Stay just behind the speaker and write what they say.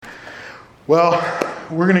Well,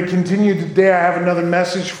 we're going to continue today. I have another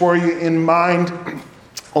message for you in mind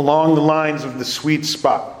along the lines of the sweet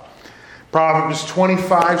spot. Proverbs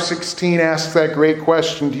 25:16 asks that great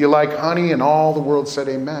question, do you like honey? And all the world said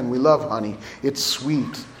amen. We love honey. It's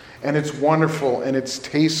sweet and it's wonderful and it's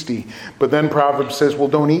tasty. But then Proverbs says, well,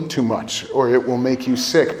 don't eat too much or it will make you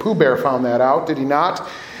sick. Pooh Bear found that out, did he not?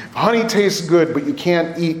 Honey tastes good, but you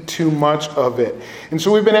can't eat too much of it. And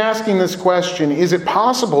so we've been asking this question, is it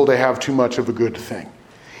possible to have too much of a good thing?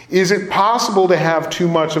 Is it possible to have too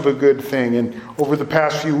much of a good thing? And over the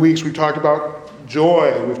past few weeks, we've talked about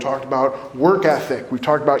joy. We've talked about work ethic. We've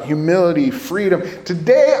talked about humility, freedom.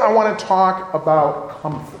 Today, I want to talk about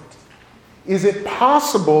comfort. Is it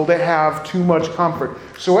possible to have too much comfort?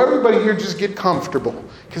 So everybody here, just get comfortable.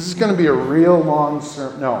 Because it's going to be a real long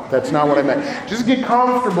sermon. No, that's not what I meant. Just get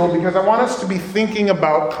comfortable because I want us to be thinking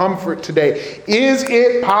about comfort today. Is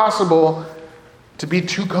it possible to be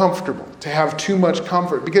too comfortable, to have too much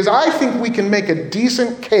comfort? Because I think we can make a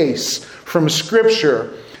decent case from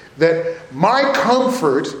Scripture that my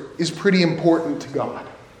comfort is pretty important to God.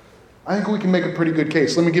 I think we can make a pretty good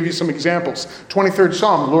case. Let me give you some examples. 23rd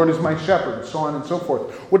Psalm, the Lord is my shepherd, so on and so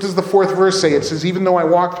forth. What does the fourth verse say? It says, even though I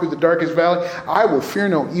walk through the darkest valley, I will fear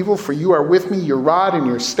no evil, for you are with me, your rod and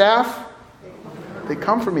your staff, they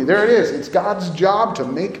comfort me. There it is. It's God's job to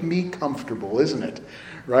make me comfortable, isn't it?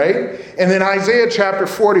 Right? And then Isaiah chapter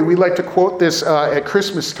 40, we like to quote this at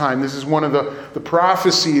Christmas time. This is one of the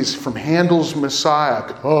prophecies from Handel's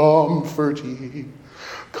Messiah.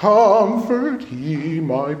 Comfort ye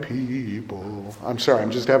my people. I'm sorry, I'm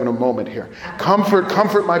just having a moment here.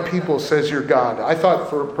 Comfort my people, says your God. I thought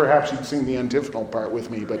perhaps you'd sing the antiphonal part with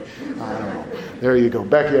me, but I don't know. There you go.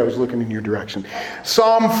 Becky, I was looking in your direction.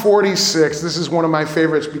 Psalm 46. This is one of my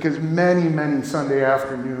favorites because many Sunday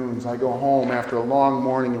afternoons I go home after a long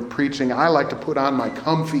morning of preaching. I like to put on my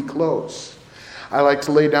comfy clothes. I like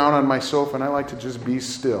to lay down on my sofa and I like to just be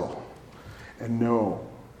still and know.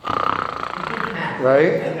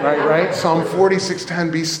 Right? Psalm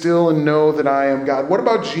 46:10, be still and know that I am God. What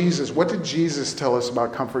about Jesus? What did Jesus tell us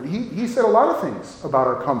about comfort? He said a lot of things about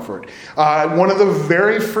our comfort. One of the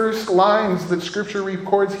very first lines that Scripture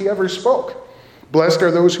records he ever spoke. Blessed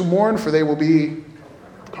are those who mourn, for they will be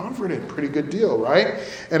comforted. Pretty good deal, right?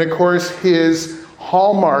 And of course, his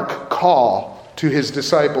hallmark call to his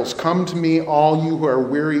disciples, come to me, all you who are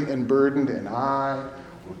weary and burdened, and I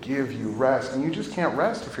will give you rest. And you just can't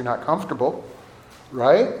rest if you're not comfortable.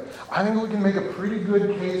 Right? I think we can make a pretty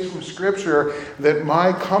good case from Scripture that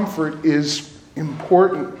my comfort is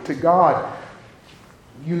important to God.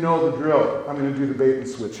 You know the drill. I'm going to do the bait and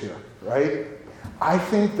switch here, right? I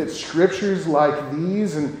think that scriptures like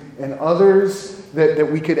these and others that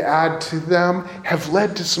we could add to them have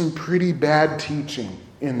led to some pretty bad teaching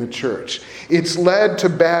in the church. It's led to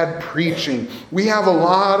bad preaching. We have a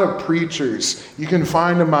lot of preachers. You can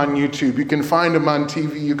find them on YouTube. You can find them on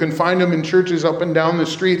TV. You can find them in churches up and down the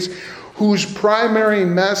streets whose primary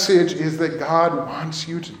message is that God wants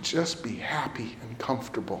you to just be happy and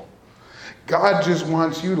comfortable. God just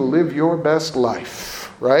wants you to live your best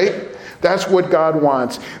life, right? That's what God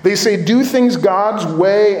wants. They say, do things God's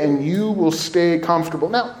way and you will stay comfortable.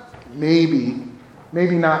 Now, maybe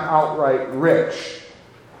not outright rich.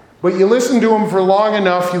 But you listen to them for long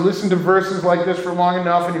enough, you listen to verses like this for long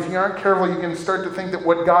enough, and if you aren't careful, you can start to think that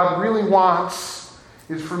what God really wants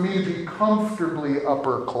is for me to be comfortably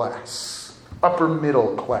upper class, upper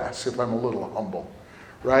middle class, if I'm a little humble,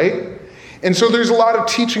 right? And so there's a lot of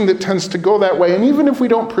teaching that tends to go that way, and even if we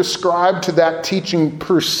don't prescribe to that teaching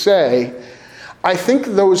per se, I think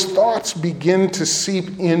those thoughts begin to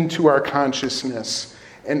seep into our consciousness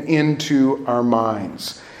and into our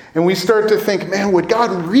minds. And we start to think, man, what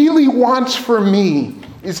God really wants for me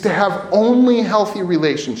is to have only healthy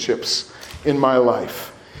relationships in my life.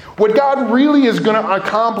 What God really is going to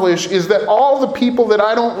accomplish is that all the people that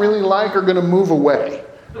I don't really like are going to move away,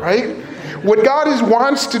 right? What God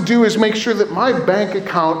wants to do is make sure that my bank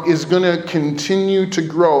account is going to continue to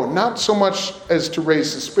grow, not so much as to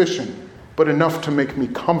raise suspicion, but enough to make me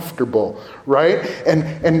comfortable, right?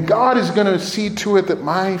 And God is going to see to it that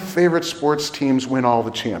my favorite sports teams win all the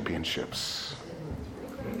championships.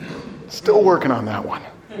 Still working on that one.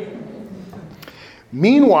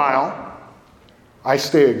 Meanwhile, I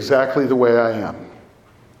stay exactly the way I am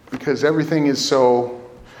because everything is so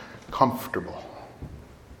comfortable.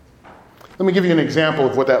 Let me give you an example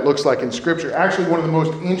of what that looks like in Scripture. Actually, one of the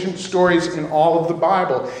most ancient stories in all of the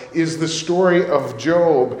Bible is the story of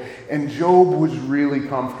Job. And Job was really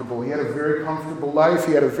comfortable. He had a very comfortable life.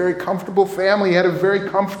 He had a very comfortable family. He had a very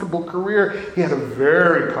comfortable career. He had a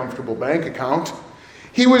very comfortable bank account.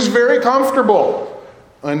 He was very comfortable.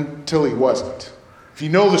 until he wasn't. If you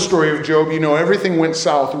know the story of Job, you know everything went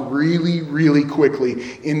south really, really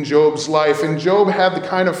quickly in Job's life. And Job had the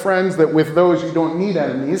kind of friends that with those you don't need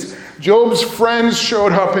enemies. Job's friends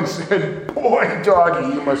showed up and said, "Boy,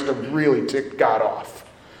 doggy, you must have really ticked God off."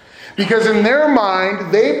 Because in their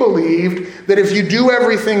mind, they believed that if you do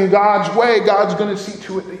everything God's way, God's going to see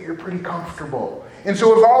to it that you're pretty comfortable. And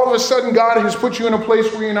so if all of a sudden God has put you in a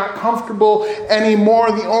place where you're not comfortable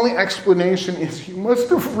anymore, the only explanation is you must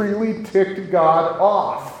have really ticked God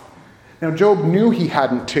off. Now, Job knew he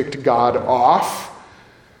hadn't ticked God off,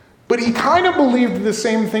 but he kind of believed the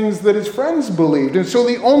same things that his friends believed. And so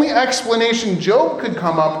the only explanation Job could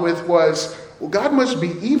come up with was, well, God must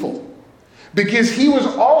be evil. Because he was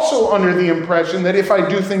also under the impression that if I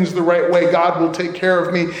do things the right way, God will take care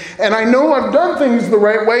of me. And I know I've done things the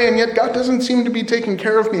right way, and yet God doesn't seem to be taking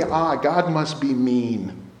care of me. God must be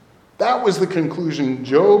mean. That was the conclusion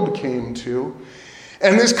Job came to.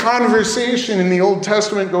 And this conversation in the Old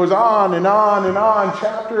Testament goes on and on and on,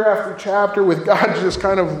 chapter after chapter, with God just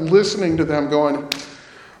kind of listening to them going,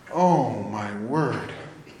 "Oh, my word."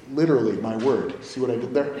 Literally, my word. See what I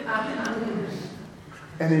did there?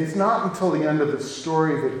 And it's not until the end of the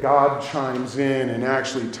story that God chimes in and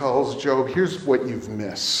actually tells Job, here's what you've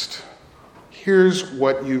missed. Here's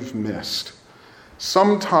what you've missed.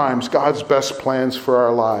 Sometimes God's best plans for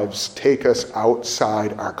our lives take us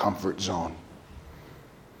outside our comfort zone.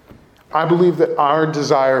 I believe that our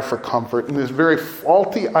desire for comfort and this very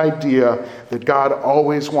faulty idea that God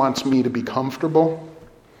always wants me to be comfortable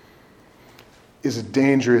is a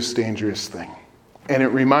dangerous, dangerous thing. And it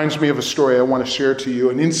reminds me of a story I want to share to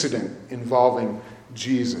you, an incident involving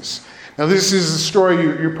Jesus. Now, this is a story,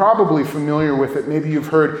 you're probably familiar with it. Maybe you've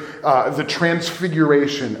heard the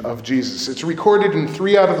transfiguration of Jesus. It's recorded in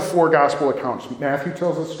 3 out of the 4 gospel accounts. Matthew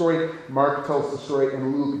tells the story, Mark tells the story,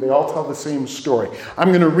 and Luke. They all tell the same story. I'm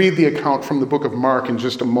going to read the account from the book of Mark in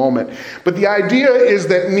just a moment. But the idea is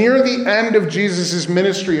that near the end of Jesus'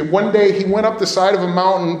 ministry, one day he went up the side of a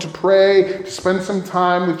mountain to pray, to spend some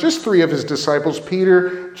time with just 3 of his disciples,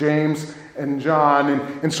 Peter, James, and John.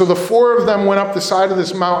 And so the 4 of them went up the side of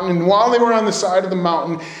this mountain. And while they were on the side of the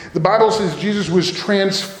mountain, the Bible says Jesus was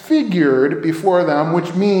transfigured before them,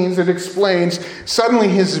 which means, it explains, suddenly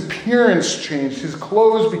his appearance changed. His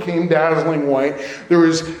clothes became dazzling white. There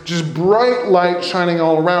was just bright light shining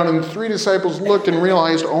all around. And the 3 disciples looked and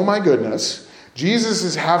realized, oh my goodness, Jesus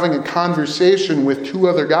is having a conversation with 2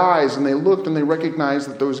 other guys. And they looked and they recognized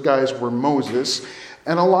that those guys were Moses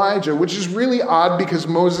and Elijah, which is really odd because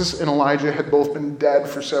Moses and Elijah had both been dead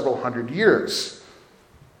for several hundred years.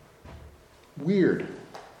 Weird.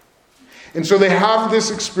 And so they have this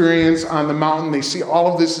experience on the mountain. They see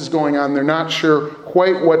all of this is going on. They're not sure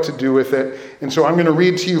quite what to do with it. And so I'm going to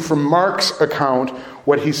read to you from Mark's account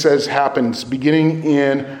what he says happens, beginning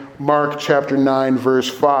in Mark chapter 9, verse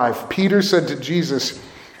 5. Peter said to Jesus,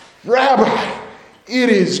 "Rabbi, it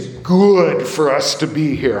is good for us to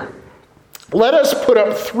be here. Let us put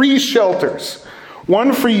up 3 shelters,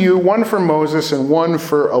 one for you, one for Moses, and one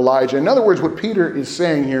for Elijah." In other words, what Peter is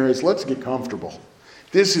saying here is, let's get comfortable.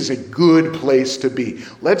 This is a good place to be.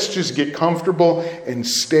 Let's just get comfortable and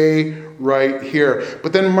stay right here.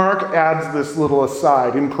 But then Mark adds this little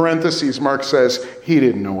aside. In parentheses, Mark says he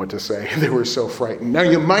didn't know what to say. They were so frightened. Now,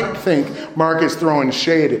 you might think Mark is throwing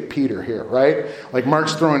shade at Peter here, right? Like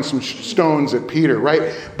Mark's throwing some stones at Peter,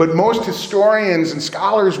 right? But most historians and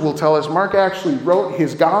scholars will tell us Mark actually wrote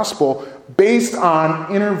his gospel based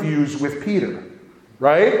on interviews with Peter,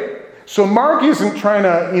 right? So Mark isn't trying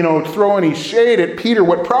to, throw any shade at Peter.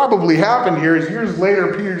 What probably happened here is years later,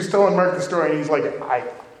 Peter's telling Mark the story, and he's like, I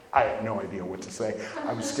have no idea what to say.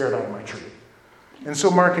 I'm scared out of my tree. And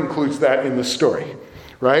so Mark includes that in the story,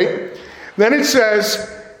 right? Then it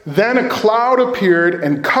says, then a cloud appeared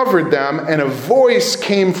and covered them, and a voice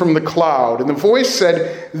came from the cloud. And the voice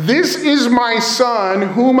said, "This is my son,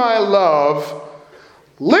 whom I love.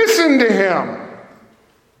 Listen to him."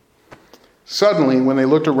 Suddenly, when they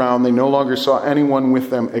looked around, they no longer saw anyone with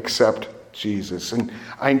them except Jesus. And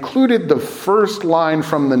I included the first line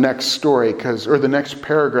from the next story, or the next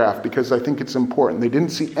paragraph, because I think it's important. They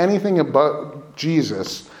didn't see anything about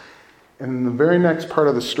Jesus. And the very next part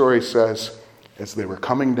of the story says, as they were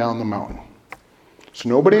coming down the mountain. So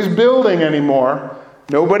nobody's building anymore.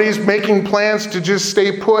 Nobody's making plans to just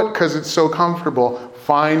stay put because it's so comfortable.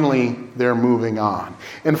 Finally, they're moving on.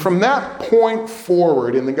 And from that point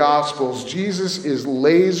forward in the Gospels, Jesus is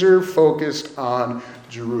laser focused on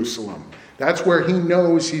Jerusalem. That's where he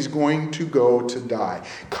knows he's going to go to die.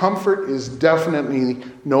 Comfort is definitely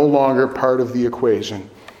no longer part of the equation.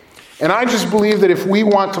 And I just believe that if we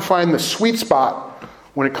want to find the sweet spot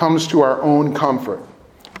when it comes to our own comfort,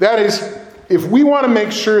 That is, if we want to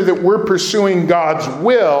make sure that we're pursuing God's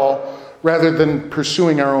will rather than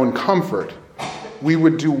pursuing our own comfort, we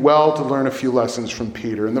would do well to learn a few lessons from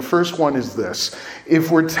Peter. And the first one is this: if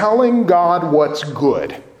we're telling God what's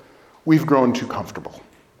good, we've grown too comfortable.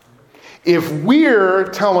 If we're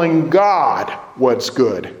telling God what's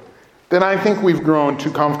good, then I think we've grown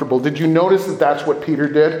too comfortable. Did you notice that that's what Peter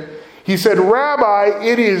did? He said, Rabbi,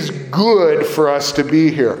 it is good for us to be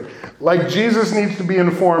here. Like Jesus needs to be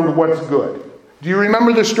informed what's good. Do you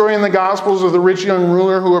remember the story in the Gospels of the rich young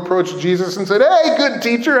ruler who approached Jesus and said, hey, good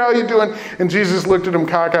teacher, how you doing? And Jesus looked at him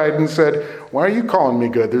cockeyed and said, why are you calling me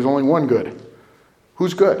good? There's only one good.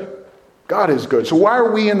 Who's good? God is good. So why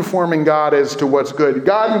are we informing God as to what's good?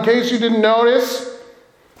 God, in case you didn't notice,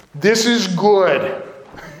 this is good.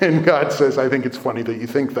 And God says, I think it's funny that you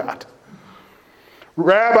think that.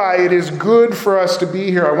 Rabbi, it is good for us to be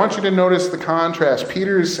here. I want you to notice the contrast.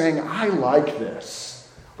 Peter is saying, I like this.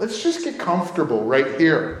 Let's just get comfortable right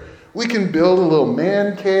here. We can build a little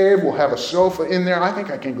man cave. We'll have a sofa in there. I think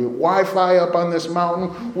I can get Wi-Fi up on this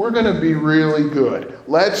mountain. We're going to be really good.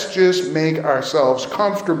 Let's just make ourselves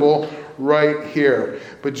comfortable right here.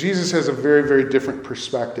 But Jesus has a very, very different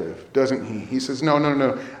perspective, doesn't he? He says, no.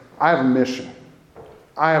 I have a mission.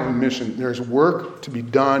 I have a mission. There's work to be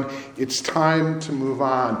done. It's time to move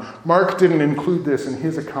on. Mark didn't include this in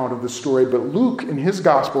his account of the story, but Luke in his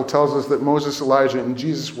gospel tells us that Moses, Elijah, and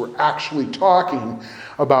Jesus were actually talking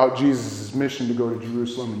about Jesus' mission to go to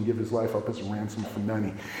Jerusalem and give his life up as a ransom for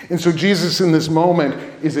many. And so Jesus in this moment,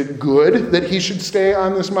 is it good that he should stay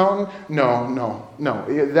on this mountain? No.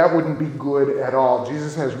 That wouldn't be good at all.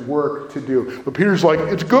 Jesus has work to do. But Peter's like,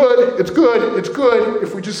 it's good.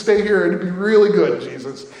 If we just stay here, it'd be really good,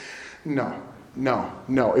 Jesus. No.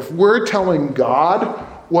 If we're telling God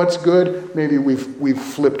what's good, maybe we've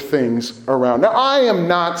flipped things around. Now, I am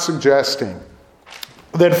not suggesting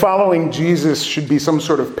that following Jesus should be some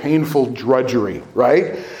sort of painful drudgery,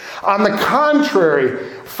 right? On the contrary,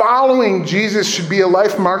 following Jesus should be a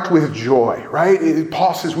life marked with joy, right?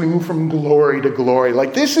 Paul says we move from glory to glory.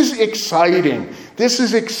 Like, this is exciting. This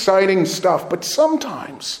is exciting stuff. But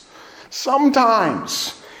sometimes,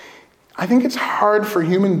 I think it's hard for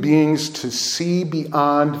human beings to see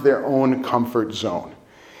beyond their own comfort zone.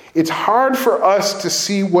 It's hard for us to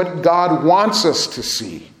see what God wants us to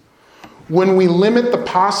see when we limit the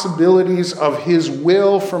possibilities of his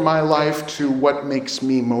will for my life to what makes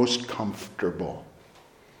me most comfortable.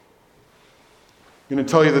 I'm going to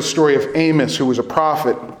tell you the story of Amos, who was a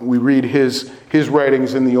prophet. We read his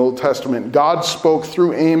writings in the Old Testament. God spoke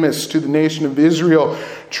through Amos to the nation of Israel,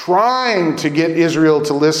 trying to get Israel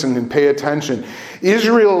to listen and pay attention.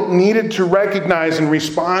 Israel needed to recognize and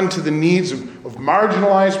respond to the needs of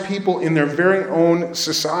marginalized people in their very own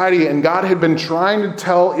society. And God had been trying to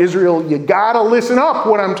tell Israel, you got to listen up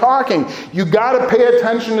when I'm talking. You got to pay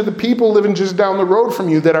attention to the people living just down the road from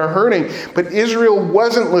you that are hurting. But Israel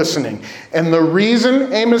wasn't listening. And the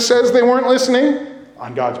reason Amos says they weren't listening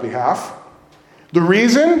on God's behalf, the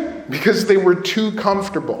reason, because they were too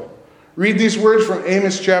comfortable. Read these words from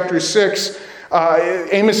Amos chapter 6.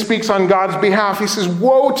 Amos speaks on God's behalf. He says,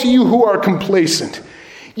 woe to you who are complacent.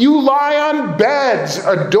 You lie on beds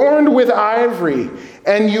adorned with ivory,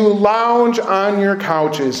 and you lounge on your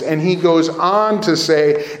couches. And he goes on to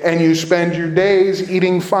say, and you spend your days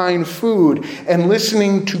eating fine food and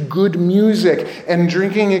listening to good music and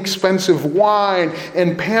drinking expensive wine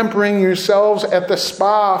and pampering yourselves at the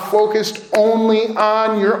spa, focused only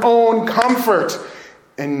on your own comfort.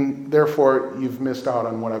 And therefore, you've missed out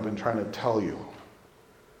on what I've been trying to tell you.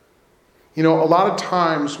 You know, a lot of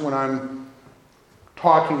times when I'm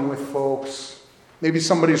talking with folks, maybe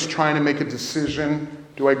somebody's trying to make a decision.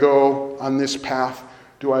 Do I go on this path?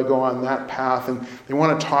 Do I go on that path? And they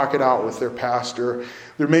want to talk it out with their pastor.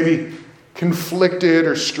 They're maybe conflicted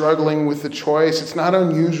or struggling with the choice. It's not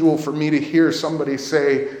unusual for me to hear somebody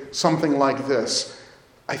say something like this: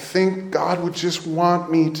 I think God would just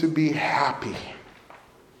want me to be happy.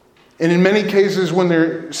 And in many cases, when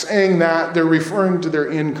they're saying that, they're referring to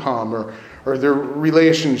their income or their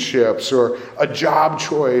relationships or a job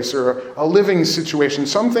choice or a living situation,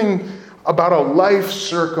 something about a life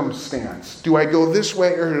circumstance. Do I go this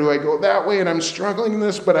way or do I go that way? And I'm struggling with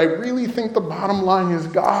this, but I really think the bottom line is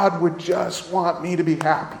God would just want me to be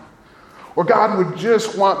happy. Or God would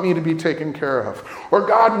just want me to be taken care of. Or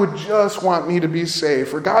God would just want me to be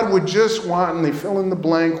safe. Or God would just want, and they fill in the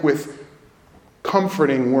blank with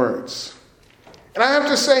comforting words. And I have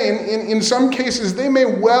to say, in some cases, they may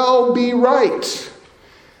well be right.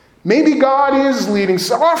 Maybe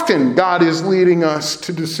often God is leading us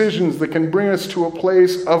to decisions that can bring us to a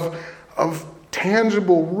place of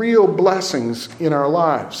tangible, real blessings in our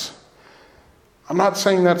lives. I'm not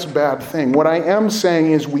saying that's a bad thing. What I am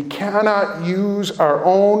saying is we cannot use our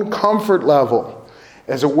own comfort level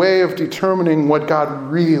as a way of determining what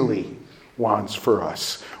God really wants for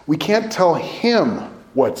us. We can't tell him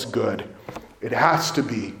what's good. It has to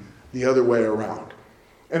be the other way around.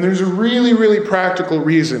 And there's a really, really practical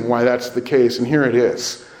reason why that's the case, and here it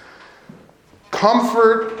is.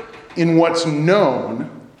 Comfort in what's known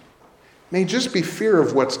may just be fear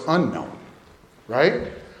of what's unknown,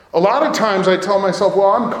 right? A lot of times I tell myself,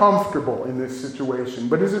 well, I'm comfortable in this situation,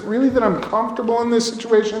 but is it really that I'm comfortable in this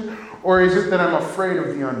situation, or is it that I'm afraid of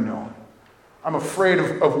the unknown? I'm afraid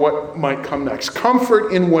of what might come next.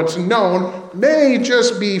 Comfort in what's known may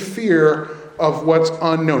just be fear of what's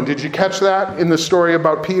unknown. Did you catch that in the story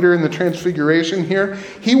about Peter and the transfiguration here?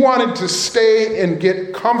 He wanted to stay and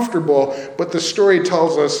get comfortable, but the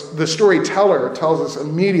storyteller tells us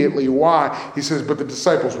immediately why. He says, but the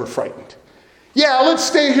disciples were frightened. Yeah, let's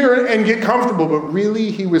stay here and get comfortable. But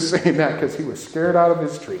really, he was saying that because he was scared out of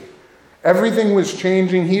his tree. Everything was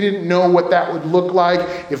changing. He didn't know what that would look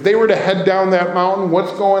like. If they were to head down that mountain,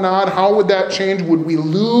 what's going on? How would that change? Would we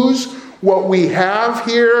lose what we have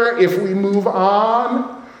here if we move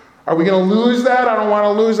on? Are we going to lose that? I don't want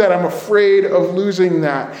to lose that. I'm afraid of losing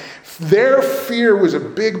that. Their fear was a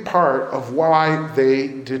big part of why they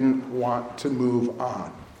didn't want to move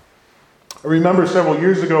on. I remember several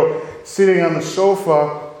years ago sitting on the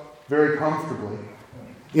sofa very comfortably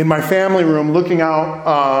in my family room looking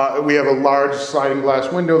out. We have a large sliding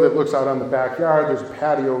glass window that looks out on the backyard. There's a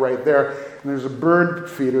patio right there. And there's a bird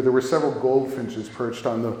feeder. There were several goldfinches perched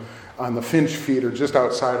on the finch feeder just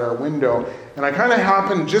outside our window. And I kind of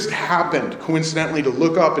happened coincidentally to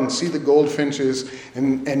look up and see the goldfinches.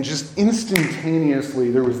 And just instantaneously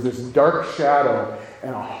there was this dark shadow.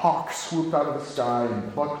 And a hawk swooped out of the sky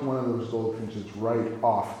and plucked one of those goldfinches right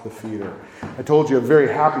off the feeder. I told you a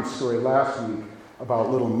very happy story last week about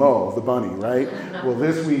little Mo, the bunny, right? Well,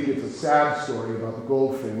 this week it's a sad story about the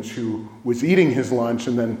goldfinch who was eating his lunch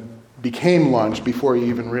and then became lunch before he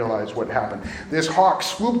even realized what happened. This hawk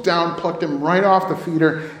swooped down, plucked him right off the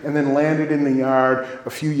feeder, and then landed in the yard a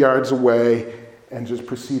few yards away and just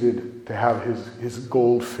proceeded to have his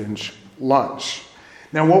goldfinch lunch.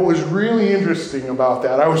 Now, what was really interesting about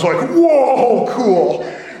that, I was like, whoa,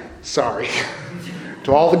 cool. Sorry.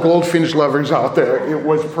 To all the goldfinch lovers out there, it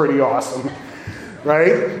was pretty awesome,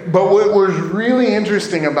 right? But what was really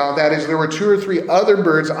interesting about that is there were 2 or 3 other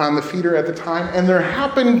birds on the feeder at the time, and there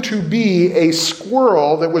happened to be a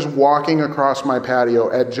squirrel that was walking across my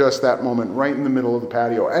patio at just that moment, right in the middle of the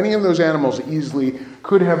patio. Any of those animals easily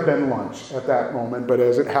could have been lunch at that moment, but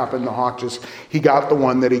as it happened, the hawk he got the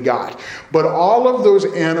one that he got. But all of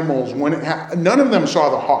those animals, none of them saw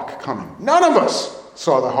the hawk coming. None of us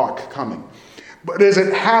saw the hawk coming. But as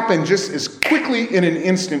it happened, just as quickly in an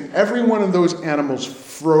instant, every one of those animals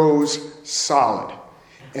froze solid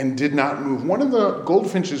and did not move. One of the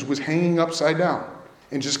goldfinches was hanging upside down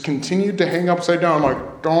and just continued to hang upside down. I'm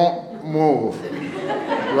like, don't move,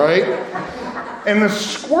 right? And the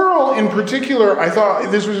squirrel in particular, I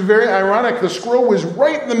thought this was very ironic. The squirrel was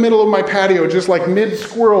right in the middle of my patio, just like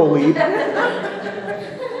mid-squirrel leap.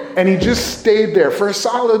 And he just stayed there for a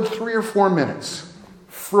solid 3 or 4 minutes,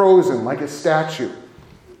 frozen like a statue.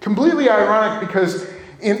 Completely ironic because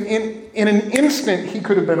in an instant, he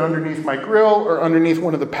could have been underneath my grill or underneath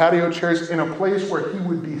one of the patio chairs in a place where he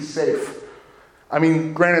would be safe. I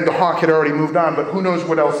mean, granted, the hawk had already moved on, but who knows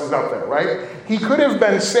what else is up there, right? He could have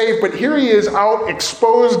been safe, but here he is out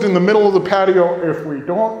exposed in the middle of the patio. If we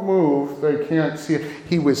don't move, they can't see it.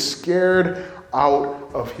 He was scared out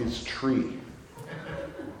of his tree.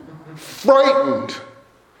 Frightened.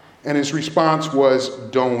 And his response was,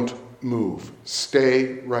 don't move.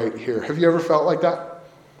 Stay right here. Have you ever felt like that?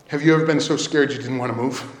 Have you ever been so scared you didn't want to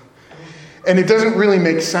move? And it doesn't really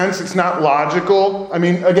make sense. It's not logical. I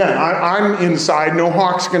mean, again, I'm inside. No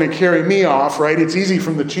hawk's going to carry me off, right? It's easy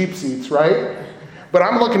from the cheap seats, right? But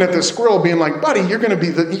I'm looking at this squirrel being like, buddy, you're going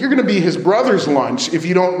to be his brother's lunch if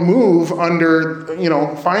you don't move under,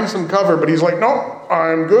 find some cover. But he's like, no,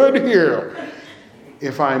 I'm good here.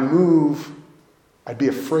 If I move, I'd be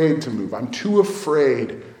afraid to move. I'm too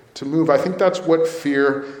afraid to move. I think that's what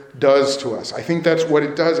fear does to us. I think that's what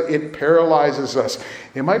it does. It paralyzes us.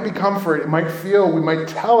 It might be comfort. It might feel, we might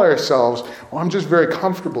tell ourselves, well, I'm just very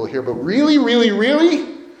comfortable here. But really, really,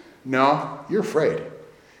 really? No, you're afraid.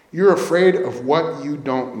 You're afraid of what you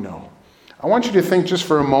don't know. I want you to think just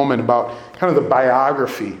for a moment about kind of the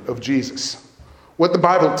biography of Jesus. What the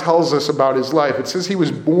Bible tells us about his life. It says he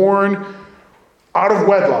was born out of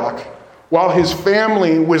wedlock while his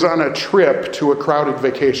family was on a trip to a crowded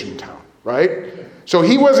vacation town. right? So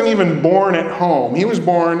he wasn't even born at home. He was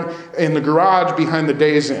born in the garage behind the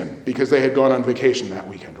Days Inn because they had gone on vacation that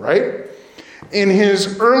weekend, right? In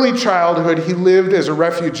his early childhood, he lived as a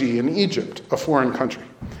refugee in Egypt, a foreign country.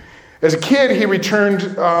 As a kid, he returned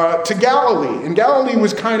to Galilee, and Galilee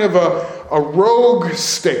was kind of a rogue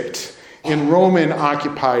state in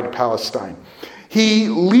Roman-occupied Palestine. He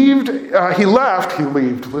left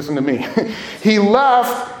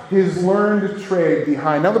his learned trade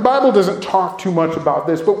behind. Now, the Bible doesn't talk too much about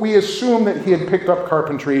this, but we assume that he had picked up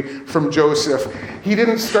carpentry from Joseph. He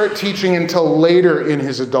didn't start teaching until later in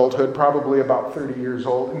his adulthood, probably about 30 years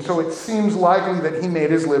old. And so it seems likely that he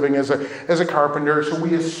made his living as a carpenter. So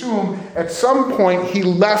we assume at some point he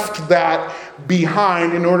left that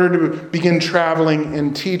behind in order to begin traveling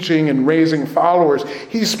and teaching and raising followers.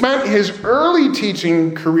 He spent his early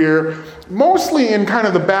teaching career mostly in kind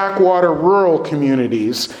of the backwater rural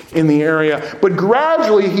communities in the area. But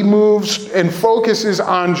gradually he moves and focuses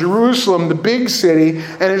on Jerusalem, the big city,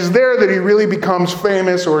 and it's there that he really becomes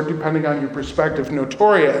famous, or depending on your perspective,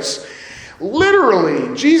 notorious.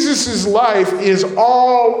 Literally, Jesus' life is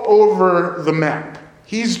all over the map.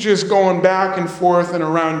 He's just going back and forth and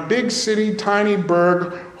around big city, tiny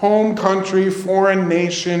burg, home country, foreign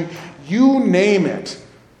nation, you name it.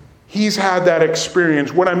 He's had that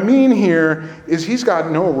experience. What I mean here is he's got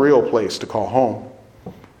no real place to call home.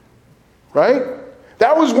 Right?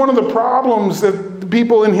 That was one of the problems that the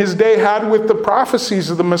people in his day had with the prophecies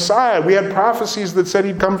of the Messiah. We had prophecies that said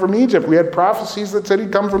he'd come from Egypt. We had prophecies that said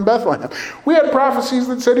he'd come from Bethlehem. We had prophecies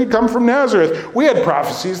that said he'd come from Nazareth. We had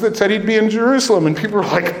prophecies that said he'd be in Jerusalem. And people were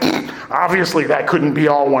like, obviously that couldn't be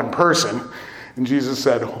all one person. And Jesus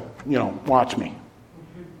said, watch me.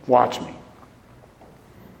 Watch me.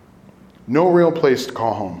 No real place to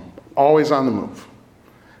call home. Always on the move.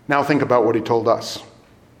 Now think about what he told us.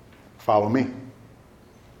 Follow me.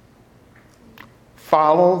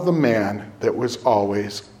 Follow the man that was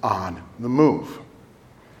always on the move.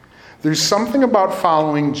 There's something about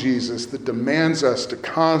following Jesus that demands us to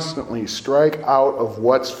constantly strike out of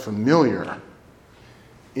what's familiar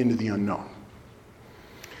into the unknown.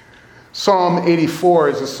 Psalm 84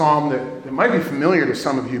 is a psalm that might be familiar to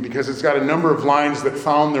some of you because it's got a number of lines that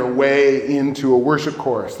found their way into a worship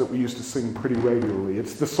chorus that we used to sing pretty regularly.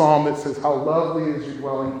 It's the psalm that says, "How lovely is your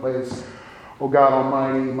dwelling place, O God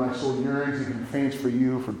Almighty, my soul yearns, even faints for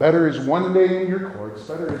you. For better is one day in your courts,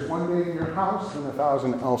 better is one day in your house than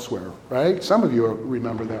 1,000 elsewhere." Right? Some of you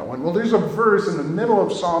remember that one. Well, there's a verse in the middle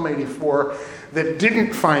of Psalm 84 that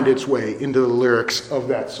didn't find its way into the lyrics of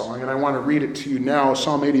that song. And I want to read it to you now.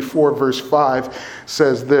 Psalm 84 verse 5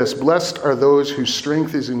 says this: "Blessed are those whose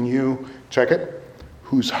strength is in you," check it,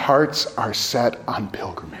 "whose hearts are set on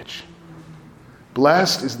pilgrimage."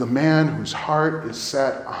 Blessed is the man whose heart is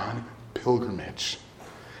set on pilgrimage.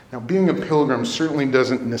 Now, being a pilgrim certainly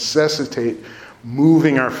doesn't necessitate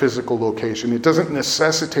moving our physical location. It doesn't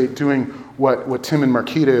necessitate doing what Tim and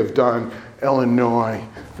Marquita have done, Illinois,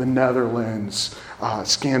 the Netherlands,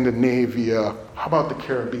 Scandinavia, how about the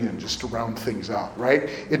Caribbean, just to round things out, right?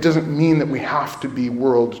 It doesn't mean that we have to be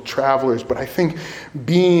world travelers, but I think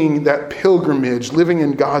being that pilgrimage, living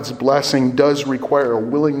in God's blessing, does require a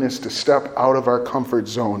willingness to step out of our comfort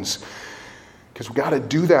zones. Because we've got to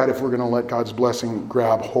do that if we're going to let God's blessing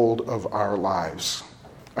grab hold of our lives.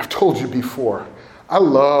 I've told you before, I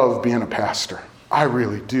love being a pastor. I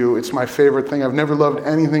really do. It's my favorite thing. I've never loved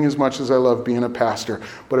anything as much as I love being a pastor,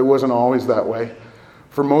 but it wasn't always that way.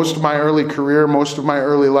 For most of my early career, most of my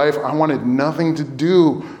early life, I wanted nothing to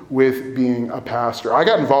do with being a pastor. I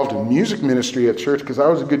got involved in music ministry at church because I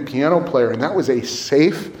was a good piano player, and that was a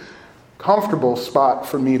safe, comfortable spot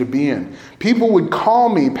for me to be in. People would call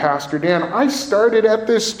me Pastor Dan. I started at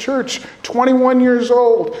this church, 21 years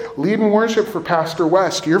old, leading worship for Pastor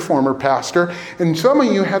West, your former pastor, and some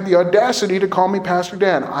of you had the audacity to call me Pastor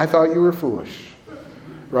Dan. I thought you were foolish,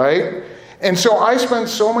 right? And so I spent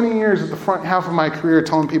so many years at the front half of my career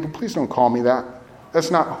telling people, please don't call me that. That's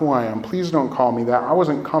not who I am. Please don't call me that. I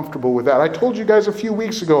wasn't comfortable with that. I told you guys a few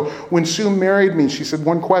weeks ago when Sue married me, she said,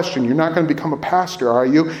 one question, you're not going to become a pastor, are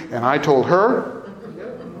you? And I told her,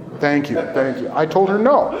 thank you. I told her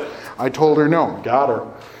no. Got her.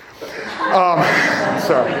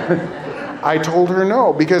 Sorry. I told her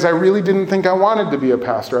no because I really didn't think I wanted to be a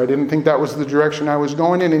pastor. I didn't think that was the direction I was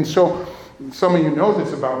going in. And so some of you know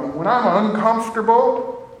this about me. When I'm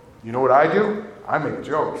uncomfortable, you know what I do? I make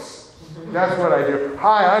jokes. That's what I do.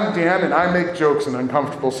 Hi, I'm Dan, and I make jokes in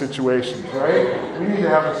uncomfortable situations, right? We need to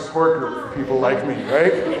have a support group for people like me,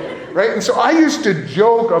 right? And so I used to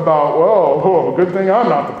joke about, whoa, good thing I'm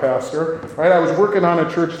not the pastor, right? I was working on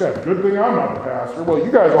a church staff. Good thing I'm not the pastor. Well,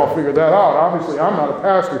 you guys all figured that out. Obviously, I'm not a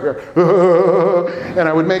pastor here. And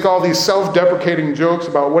I would make all these self-deprecating jokes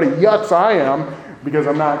about what a yutz I am because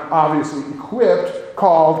I'm not obviously equipped,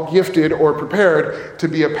 called, gifted, or prepared to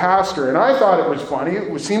be a pastor. And I thought it was funny.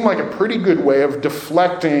 It seemed like a pretty good way of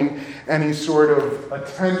deflecting any sort of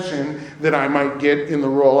attention that I might get in the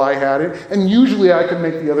role I had in. And usually I could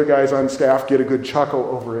make the other guys on staff get a good chuckle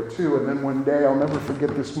over it too. And then one day, I'll never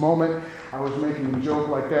forget this moment, I was making a joke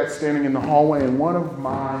like that standing in the hallway, and one of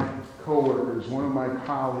my coworkers, one of my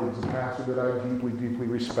colleagues, a pastor that I deeply, deeply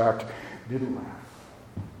respect, didn't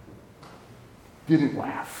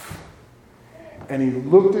laugh. And he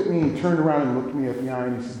looked at me, he turned around and looked me at the eye,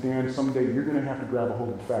 and he said, Dan, someday you're going to have to grab a hold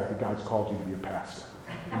of the fact that God's called you to be a pastor.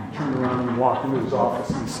 And he turned around and walked into his office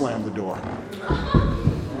and he slammed the door.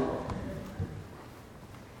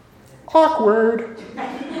 Awkward.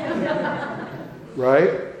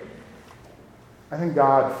 Right? I thank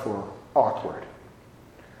God for awkward.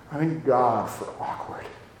 I thank God for awkward.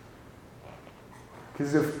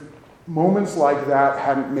 Because if moments like that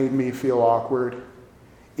hadn't made me feel awkward,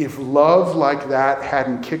 if love like that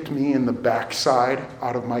hadn't kicked me in the backside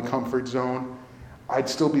out of my comfort zone, I'd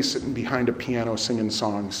still be sitting behind a piano singing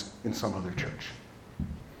songs in some other church.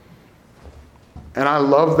 And I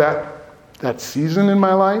love that season in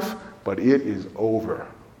my life, but it is over.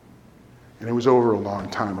 And it was over a long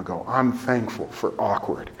time ago. I'm thankful for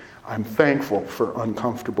awkward. I'm thankful for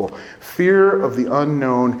uncomfortable. Fear of the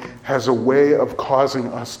unknown has a way of causing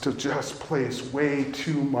us to just place way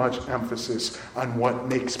too much emphasis on what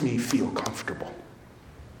makes me feel comfortable.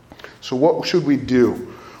 So what should we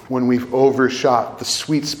do when we've overshot the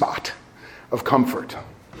sweet spot of comfort?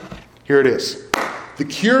 Here it is. The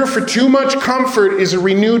cure for too much comfort is a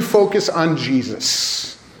renewed focus on Jesus.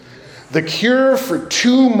 The cure for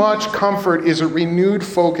too much comfort is a renewed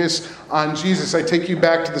focus on Jesus. I take you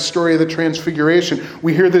back to the story of the Transfiguration.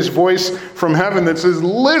 We hear this voice from heaven that says,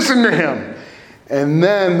 listen to him. And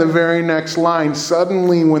then the very next line,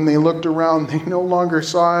 suddenly when they looked around, they no longer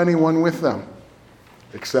saw anyone with them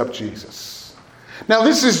except Jesus. Now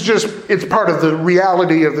this is it's part of the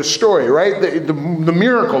reality of the story, right? The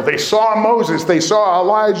miracle. They saw Moses, they saw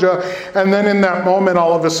Elijah, and then in that moment,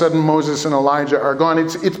 all of a sudden, Moses and Elijah are gone.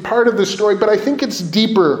 It's part of the story, but I think it's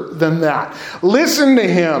deeper than that. Listen to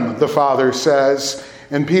him, the Father says,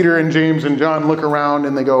 and Peter and James and John look around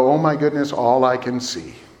and they go, oh my goodness, all I can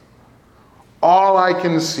see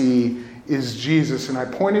is Jesus. And I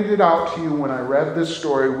pointed it out to you when I read this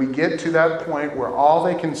story. We get to that point where all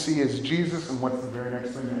they can see is Jesus, and what's the very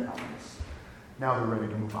next thing that happens? Now they're ready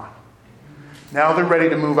to move on. Now they're ready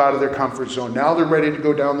to move out of their comfort zone. Now they're ready to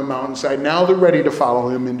go down the mountainside. Now they're ready to follow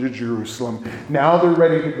him into Jerusalem. Now they're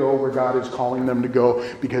ready to go where God is calling them to go,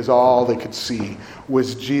 because all they could see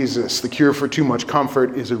was Jesus. The cure for too much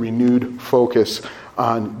comfort is a renewed focus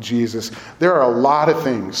on Jesus. There are a lot of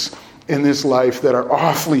things in this life that are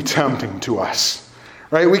awfully tempting to us,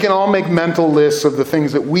 right? We can all make mental lists of the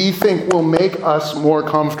things that we think will make us more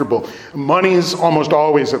comfortable. Money is almost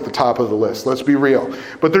always at the top of the list, let's be real.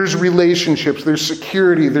 But there's relationships, there's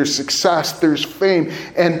security, there's success, there's fame.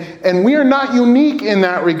 And we are not unique in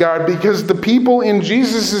that regard, because the people in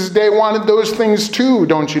Jesus' day wanted those things too,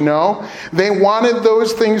 don't you know? They wanted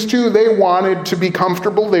those things too. They wanted to be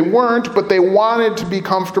comfortable. They weren't, but they wanted to be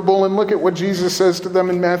comfortable. And look at what Jesus says to them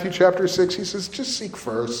in Matthew chapter 6. He says, just seek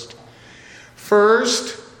first.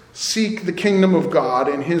 First, seek the kingdom of God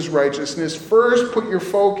and his righteousness. First, put your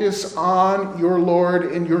focus on your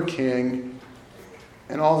Lord and your King,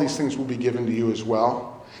 and all these things will be given to you as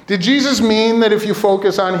well. Did Jesus mean that if you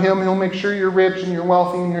focus on him, he'll make sure you're rich and you're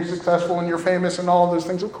wealthy and you're successful and you're famous and all of those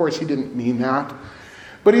things? Of course, he didn't mean that.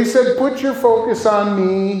 But he said, put your focus on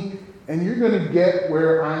me, and you're going to get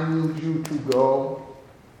where I need you to go.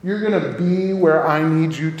 You're going to be where I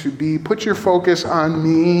need you to be. Put your focus on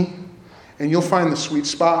me, and you'll find the sweet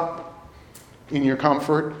spot in your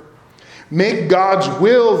comfort. Make God's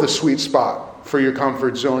will the sweet spot for your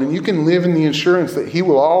comfort zone, and you can live in the assurance that he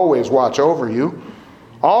will always watch over you.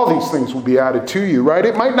 All these things will be added to you, right?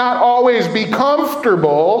 It might not always be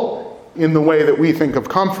comfortable in the way that we think of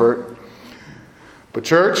comfort, but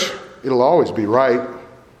church, it'll always be right.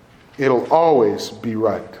 It'll always be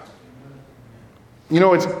right. You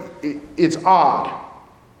know, it's odd.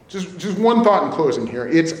 Just one thought in closing here.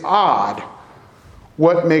 It's odd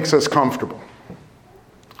what makes us comfortable.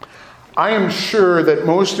 I am sure that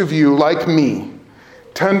most of you, like me,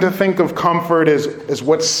 tend to think of comfort as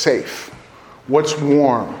what's safe, what's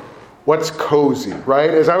warm, what's cozy, right?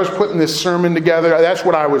 As I was putting this sermon together, that's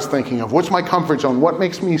what I was thinking of. What's my comfort zone? What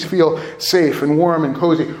makes me feel safe and warm and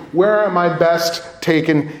cozy? Where am I best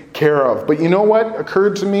taken care of? But you know what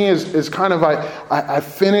occurred to me is kind of, I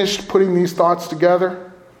finished putting these thoughts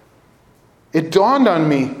together. It dawned on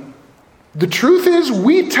me, the truth is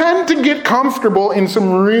we tend to get comfortable in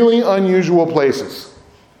some really unusual places.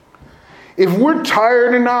 If we're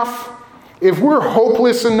tired enough, if we're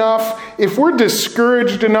hopeless enough, if we're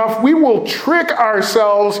discouraged enough, we will trick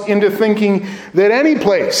ourselves into thinking that any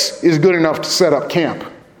place is good enough to set up camp.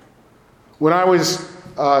 When I was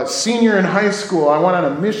a senior in high school, I went on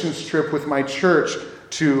a missions trip with my church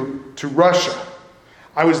to Russia.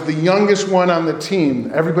 I was the youngest one on the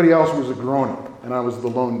team. Everybody else was a grown-up, and I was the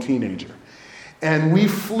lone teenager. And we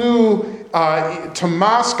flew to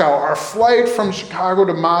Moscow. Our flight from Chicago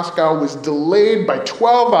to Moscow was delayed by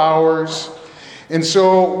 12 hours. And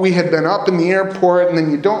so we had been up in the airport, and then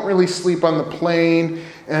you don't really sleep on the plane.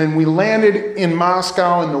 And we landed in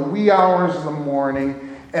Moscow in the wee hours of the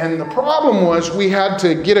morning. And the problem was we had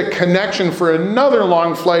to get a connection for another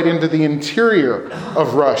long flight into the interior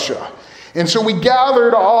of Russia. And so we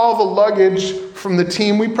gathered all the luggage from the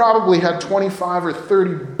team. We probably had 25 or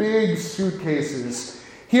 30 big suitcases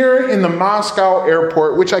here in the Moscow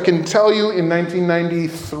airport, which I can tell you in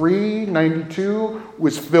 1993, 92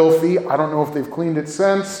 was filthy. I don't know if they've cleaned it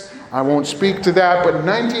since. I won't speak to that. But in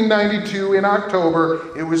 1992, in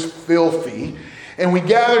October, it was filthy. And we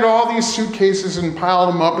gathered all these suitcases and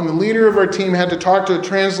piled them up, and the leader of our team had to talk to a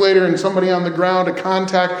translator and somebody on the ground, a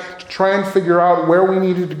contact, to try and figure out where we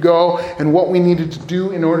needed to go and what we needed to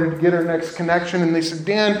do in order to get our next connection. And they said,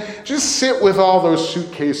 Dan, just sit with all those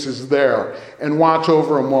suitcases there and watch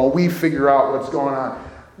over them while we figure out what's going on.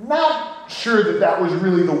 Not sure that was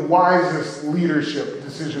really the wisest leadership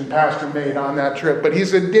decision Pastor made on that trip, but he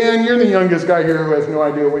said, Dan, you're the youngest guy here who has no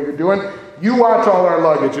idea what you're doing. You watch all our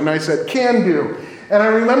luggage. And I said, can do. And I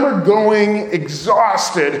remember going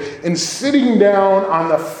exhausted and sitting down on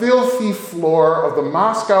the filthy floor of the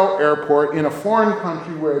Moscow airport in a foreign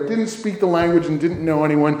country where I didn't speak the language and didn't know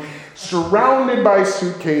anyone, surrounded by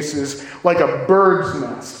suitcases like a bird's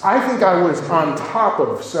nest. I think I was on top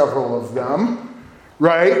of several of them,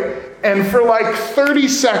 right? And for like 30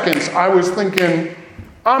 seconds, I was thinking,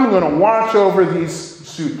 I'm going to watch over these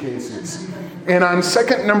suitcases. And on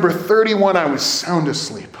second number 31, I was sound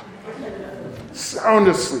asleep. Sound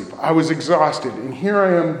asleep. I was exhausted. And here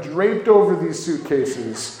I am draped over these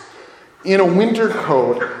suitcases in a winter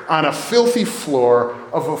coat on a filthy floor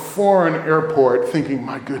of a foreign airport thinking,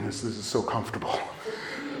 my goodness, this is so comfortable.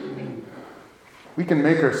 We can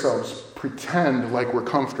make ourselves pretend like we're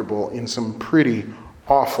comfortable in some pretty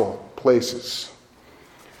awful places.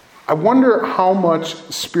 I wonder how much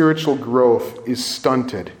spiritual growth is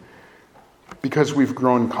stunted because we've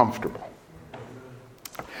grown comfortable.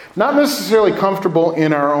 Not necessarily comfortable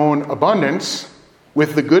in our own abundance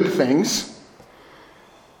with the good things,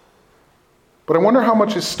 but I wonder how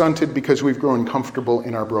much is stunted because we've grown comfortable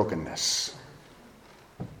in our brokenness.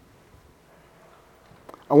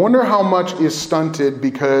 I wonder how much is stunted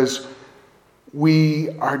because we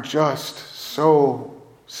are just so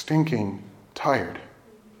stinking tired.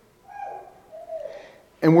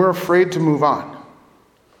 And we're afraid to move on.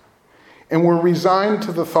 And we're resigned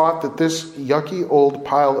to the thought that this yucky old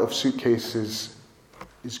pile of suitcases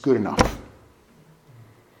is good enough.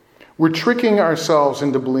 We're tricking ourselves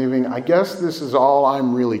into believing, I guess this is all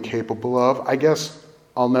I'm really capable of. I guess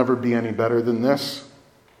I'll never be any better than this.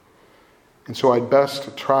 And so I'd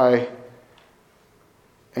best try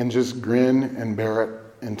and just grin and bear it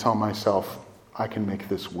and tell myself I can make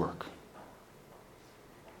this work.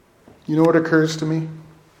 You know what occurs to me?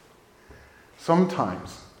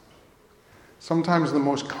 Sometimes the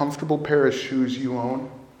most comfortable pair of shoes you own,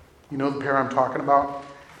 you know the pair I'm talking about,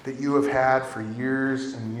 that you have had for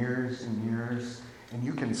years and years and years, and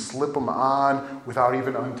you can slip them on without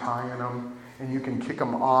even untying them, and you can kick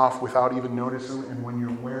them off without even noticing, and when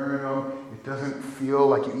you're wearing them, it doesn't feel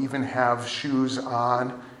like you even have shoes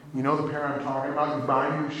on. You know the pair I'm talking about? You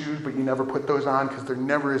buy new shoes, but you never put those on because they're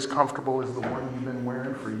never as comfortable as the one you've been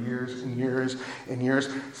wearing for years and years and years.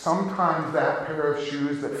 Sometimes that pair of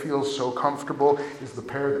shoes that feels so comfortable is the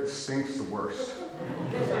pair that stinks the worst.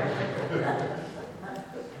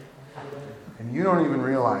 And you don't even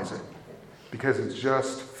realize it because it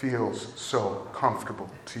just feels so comfortable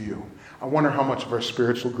to you. I wonder how much of our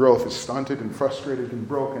spiritual growth is stunted and frustrated and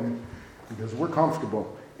broken because we're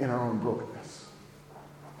comfortable in our own brokenness.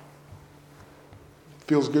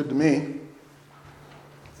 Feels good to me.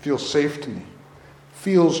 Feels safe to me.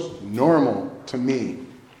 Feels normal to me.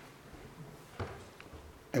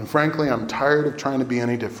 And frankly, I'm tired of trying to be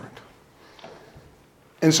any different.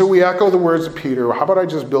 And so we echo the words of Peter, how about I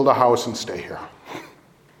just build a house and stay here?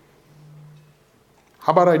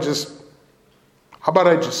 How about I just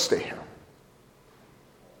stay here?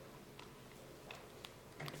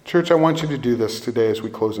 Church, I want you to do this today as we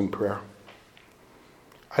close in prayer.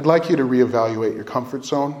 I'd like you to reevaluate your comfort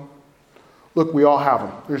zone. Look, we all have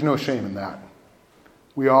them. There's no shame in that.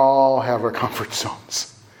 We all have our comfort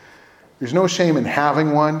zones. There's no shame in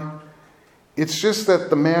having one. It's just that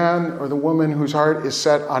the man or the woman whose heart is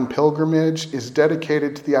set on pilgrimage is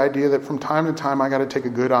dedicated to the idea that from time to time I got to take a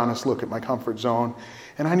good, honest look at my comfort zone.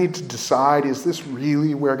 And I need to decide, is this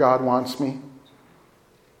really where God wants me?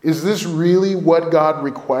 Is this really what God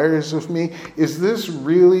requires of me? Is this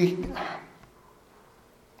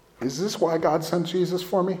why God sent Jesus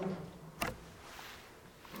for me?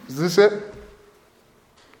 Is this it?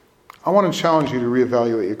 I want to challenge you to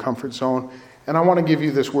reevaluate your comfort zone. And I want to give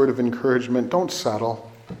you this word of encouragement. Don't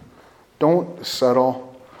settle. Don't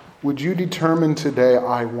settle. Would you determine today,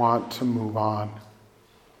 I want to move on?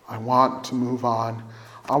 I want to move on.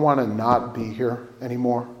 I want to not be here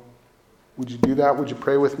anymore. Would you do that? Would you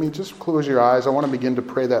pray with me? Just close your eyes. I want to begin to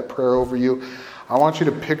pray that prayer over you. I want you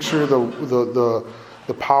to picture the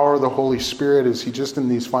power of the Holy Spirit as He just in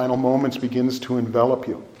these final moments begins to envelop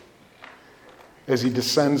you. As He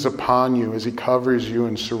descends upon you, as He covers you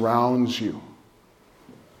and surrounds you.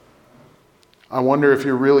 I wonder if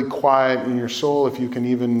you're really quiet in your soul, if you can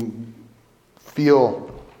even feel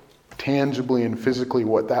tangibly and physically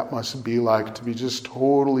what that must be like to be just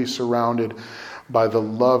totally surrounded by the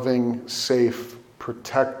loving, safe,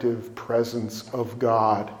 protective presence of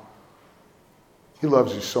God. He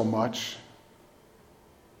loves you so much.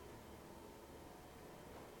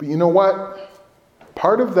 But you know what?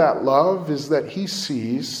 Part of that love is that He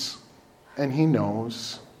sees and He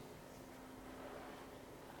knows.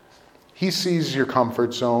 He sees your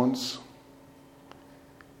comfort zones.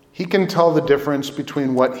 He can tell the difference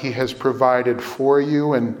between what He has provided for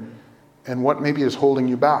you and what maybe is holding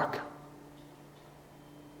you back.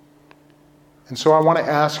 And so I want to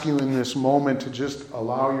ask you in this moment to just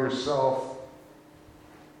allow yourself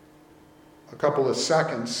a couple of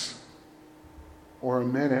seconds or a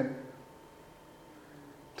minute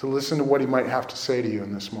to listen to what He might have to say to you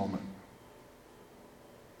in this moment.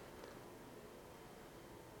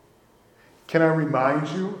 Can I remind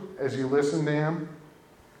you, as you listen to Him,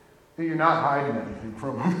 that you're not hiding anything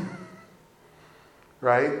from Him?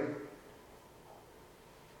 Right?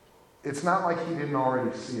 It's not like He didn't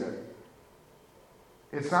already see it.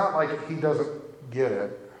 It's not like He doesn't get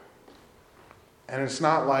it. And it's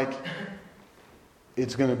not like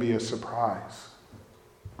it's going to be a surprise.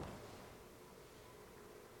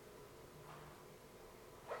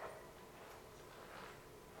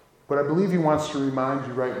 But I believe He wants to remind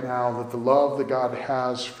you right now that the love that God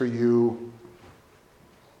has for you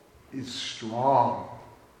is strong.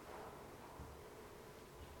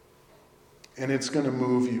 And it's going to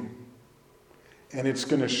move you. And it's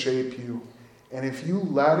going to shape you. And if you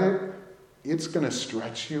let it, it's going to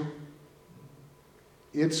stretch you.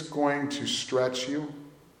 It's going to stretch you.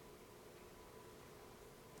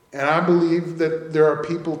 And I believe that there are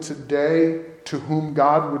people today to whom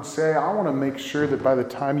God would say, I want to make sure that by the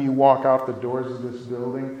time you walk out the doors of this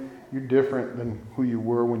building, you're different than who you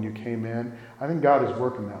were when you came in. I think God is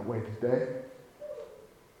working that way today.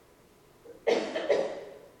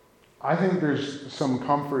 I think there's some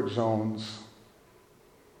comfort zones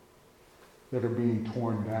that are being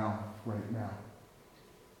torn down right now.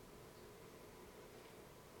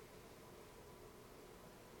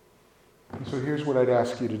 And so here's what I'd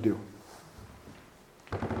ask you to do.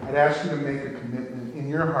 I'd ask you to make a commitment in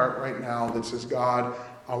your heart right now that says, God,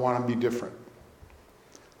 I want to be different.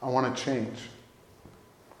 I want to change.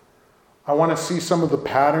 I want to see some of the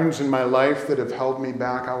patterns in my life that have held me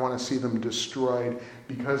back. I want to see them destroyed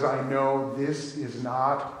because I know this is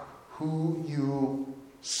not who you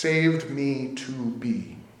saved me to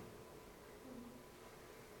be.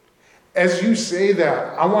 As you say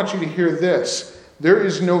that, I want you to hear this. There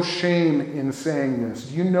is no shame in saying this.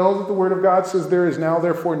 Do you know that the Word of God says there is now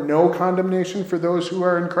therefore no condemnation for those who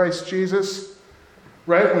are in Christ Jesus?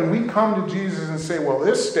 Right? When we come to Jesus and say, well,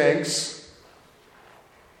 this stinks,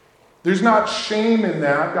 there's not shame in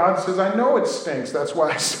that. God says, I know it stinks. That's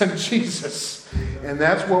why I sent Jesus. And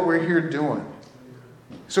that's what we're here doing.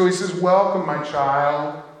 So He says, welcome, my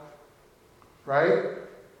child. Right?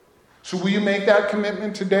 So will you make that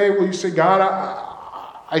commitment today? Will you say, God,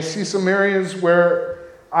 I see some areas where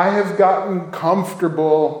I have gotten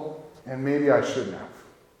comfortable and maybe I shouldn't have.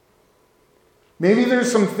 Maybe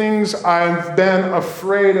there's some things I've been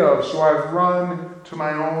afraid of, so I've run to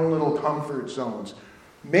my own little comfort zones.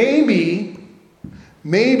 Maybe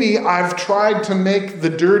I've tried to make the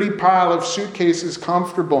dirty pile of suitcases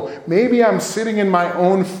comfortable. Maybe I'm sitting in my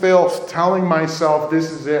own filth telling myself this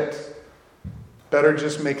is it. Better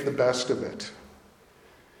just make the best of it.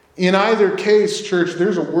 In either case, church,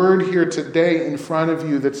 there's a word here today in front of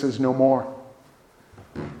you that says no more.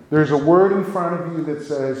 There's a word in front of you that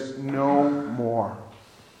says no more.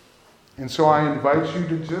 And so I invite you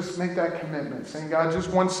to just make that commitment, saying, God, just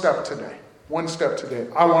one step today. One step today.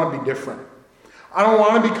 I want to be different. I don't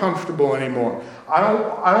want to be comfortable anymore.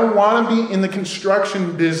 I don't want to be in the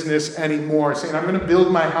construction business anymore, saying, I'm going to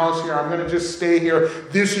build my house here. I'm going to just stay here.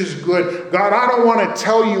 This is good. God, I don't want to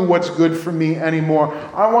tell you what's good for me anymore.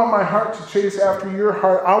 I want my heart to chase after your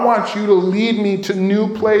heart. I want you to lead me to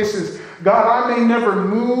new places. God, I may never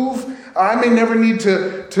move. I may never need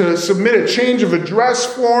to submit a change of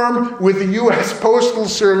address form with the U.S. Postal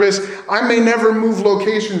Service. I may never move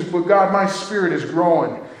locations, but God, my spirit is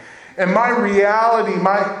growing. And my reality,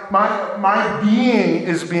 my being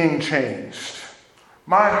is being changed.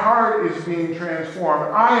 My heart is being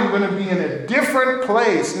transformed. I am going to be in a different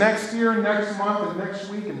place next year, next month, and next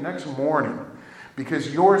week, and next morning.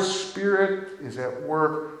 Because your spirit is at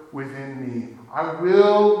work within me. I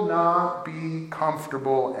will not be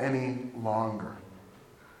comfortable any longer.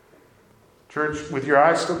 Church, with your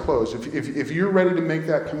eyes still closed, if you're ready to make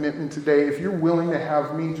that commitment today, if you're willing to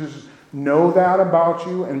have me just know that about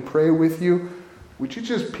you and pray with you, would you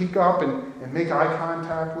just peek up and make eye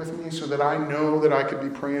contact with me so that I know that I could be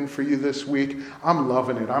praying for you this week? I'm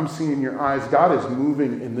loving it. I'm seeing your eyes. God is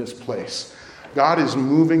moving in this place. God is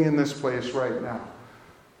moving in this place right now.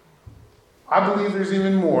 I believe there's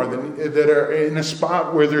even more that are in a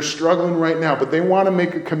spot where they're struggling right now, but they want to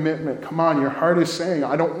make a commitment. Come on, your heart is saying,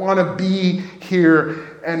 I don't want to be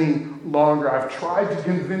here any longer. I've tried to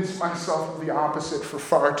convince myself of the opposite for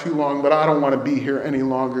far too long, but I don't want to be here any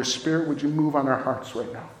longer. Spirit, would you move on our hearts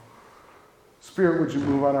right now? Spirit, would you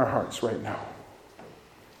move on our hearts right now?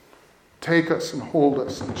 Take us and hold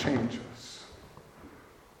us and change us.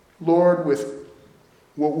 Lord, with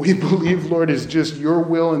what we believe, Lord, is just your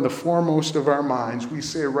will in the foremost of our minds, we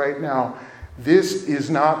say right now, this is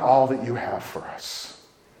not all that you have for us.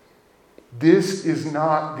 This is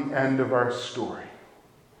not the end of our story.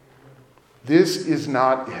 This is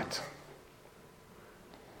not it.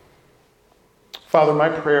 Father, my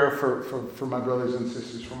prayer for my brothers and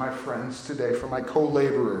sisters, for my friends today, for my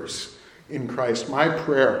co-laborers in Christ, my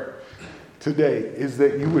prayer today is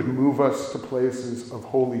that you would move us to places of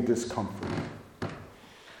holy discomfort.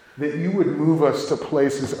 That you would move us to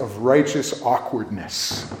places of righteous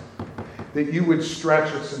awkwardness. That you would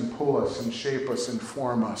stretch us and pull us and shape us and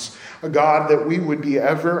form us. A God, that we would be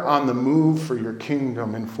ever on the move for your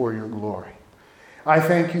kingdom and for your glory. I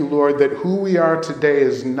thank you, Lord, that who we are today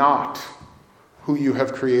is not who you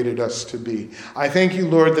have created us to be. I thank you,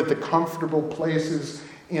 Lord, that the comfortable places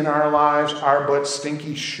in our lives are but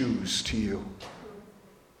stinky shoes to you.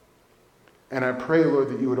 And I pray, Lord,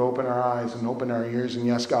 that you would open our eyes and open our ears, and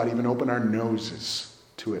yes, God, even open our noses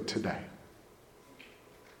to it today.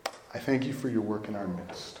 I thank you for your work in our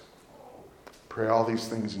midst. Pray all these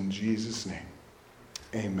things in Jesus' name.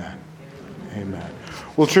 Amen. Amen.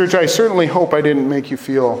 Well, church, I certainly hope I didn't make you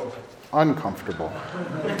feel uncomfortable.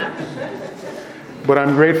 But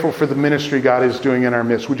I'm grateful for the ministry God is doing in our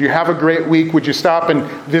midst. Would you have a great week? Would you stop and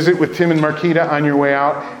visit with Tim and Marquita on your way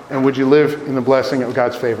out? And would you live in the blessing of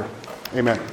God's favor? Amen.